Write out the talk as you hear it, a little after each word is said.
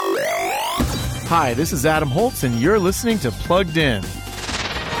Hi, this is Adam Holtz, and you're listening to Plugged In.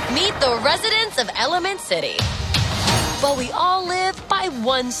 Meet the residents of Element City. But we all live by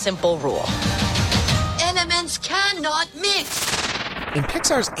one simple rule. Elements cannot mix. In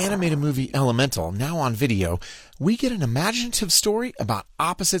Pixar's animated movie Elemental, now on video, we get an imaginative story about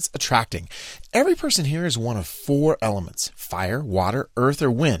opposites attracting. Every person here is one of 4 elements: fire, water, earth, or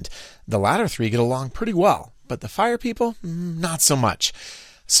wind. The latter 3 get along pretty well, but the fire people, not so much.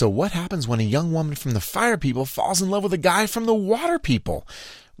 So what happens when a young woman from the fire people falls in love with a guy from the water people?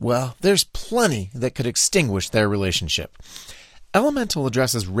 Well, there's plenty that could extinguish their relationship. Elemental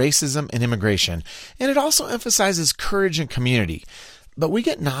addresses racism and immigration, and it also emphasizes courage and community. But we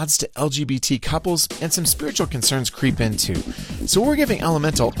get nods to LGBT couples, and some spiritual concerns creep in too. So we're giving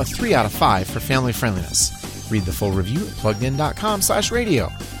Elemental a 3 out of 5 for family friendliness. Read the full review at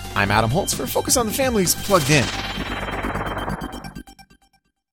pluggedin.com/radio. I'm Adam Holtz for Focus on the Family's Plugged In.